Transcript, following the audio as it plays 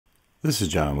This is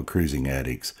John with Cruising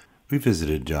Addicts. We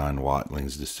visited John Watling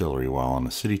Distillery while on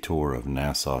a city tour of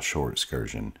Nassau shore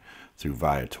excursion through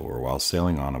Viator while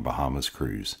sailing on a Bahamas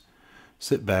cruise.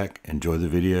 Sit back, enjoy the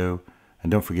video,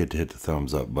 and don't forget to hit the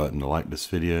thumbs up button to like this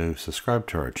video, subscribe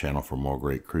to our channel for more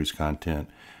great cruise content,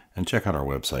 and check out our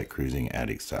website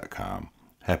cruisingaddicts.com.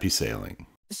 Happy sailing.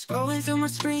 Scrolling through my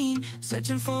screen,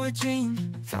 searching for a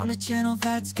dream. Found a channel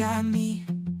that's got me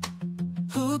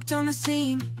hooked on the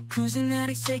scene. Cruising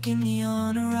addicts taking me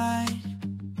on a ride.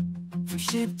 From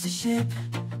ship to ship,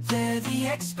 they're the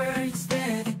experts,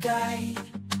 they're the guide.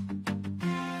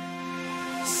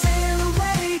 Sail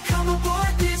away, come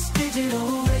aboard this digital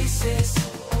oasis.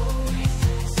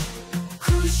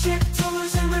 Cruise ship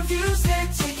tours and reviews, they're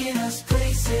taking us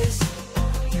places.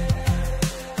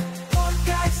 Port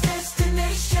guides,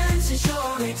 destinations, and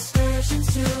shore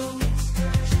excursions too.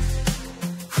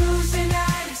 Cruising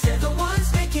addicts, they're the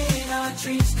ones making our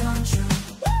dreams come true.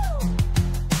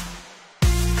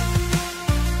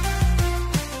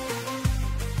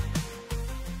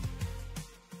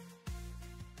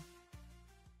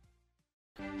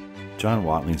 John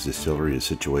Watling's distillery is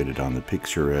situated on the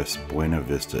picturesque Buena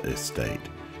Vista Estate.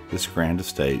 This grand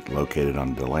estate, located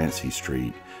on Delancey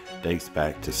Street, dates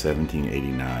back to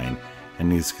 1789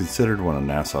 and is considered one of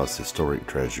Nassau's historic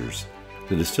treasures.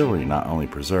 The distillery not only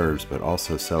preserves but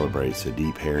also celebrates the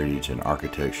deep heritage and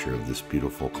architecture of this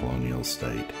beautiful colonial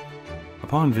estate.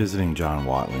 Upon visiting John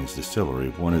Watling's distillery,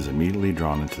 one is immediately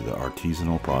drawn into the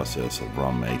artisanal process of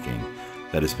rum making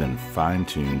that has been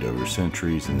fine-tuned over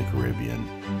centuries in the Caribbean.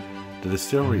 The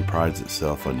distillery prides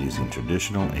itself on using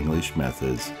traditional English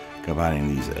methods,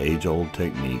 combining these age-old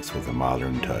techniques with a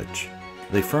modern touch.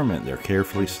 They ferment their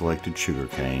carefully selected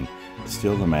sugarcane,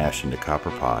 distill the mash into copper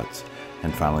pots,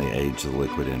 and finally age the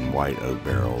liquid in white oak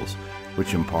barrels,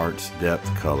 which imparts depth,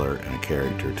 color, and a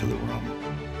character to the rum.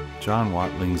 John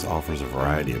Watling's offers a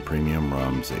variety of premium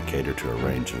rums that cater to a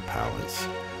range of palates.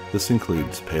 This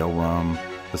includes pale rum.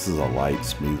 This is a light,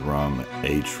 smooth rum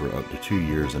aged for up to 2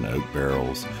 years in oak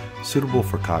barrels, suitable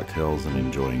for cocktails and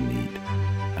enjoying neat.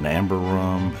 An amber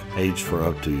rum, aged for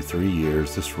up to 3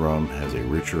 years, this rum has a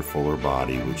richer, fuller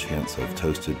body which hints of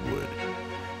toasted wood.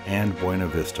 And Buena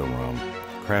Vista rum,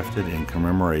 crafted in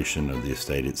commemoration of the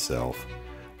estate itself.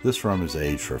 This rum is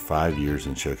aged for 5 years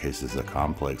and showcases a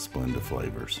complex blend of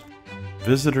flavors.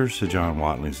 Visitors to John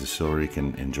Watling's distillery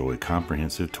can enjoy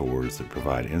comprehensive tours that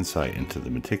provide insight into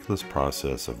the meticulous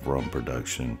process of rum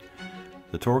production.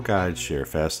 The tour guides share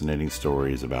fascinating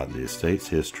stories about the estate's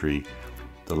history,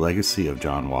 the legacy of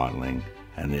John Watling,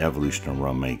 and the evolution of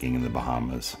rum making in the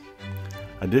Bahamas.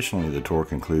 Additionally, the tour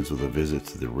concludes with a visit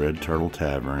to the Red Turtle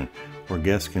Tavern, where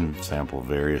guests can sample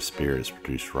various spirits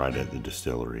produced right at the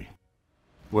distillery.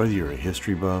 Whether you're a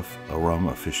history buff, a rum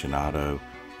aficionado,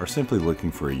 or simply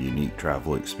looking for a unique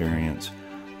travel experience,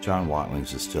 John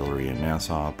Watling's Distillery in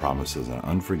Nassau promises an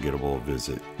unforgettable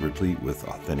visit replete with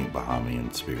authentic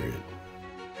Bahamian spirit.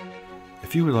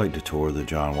 If you would like to tour the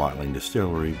John Watling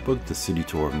Distillery, book the City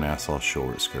Tour of Nassau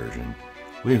Shore Excursion.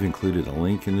 We have included a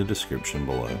link in the description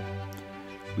below.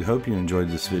 We hope you enjoyed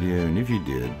this video, and if you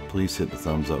did, please hit the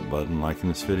thumbs up button liking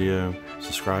this video,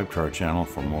 subscribe to our channel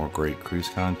for more great cruise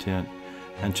content,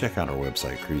 and check out our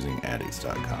website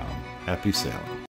cruisingaddicts.com. Happy sailing!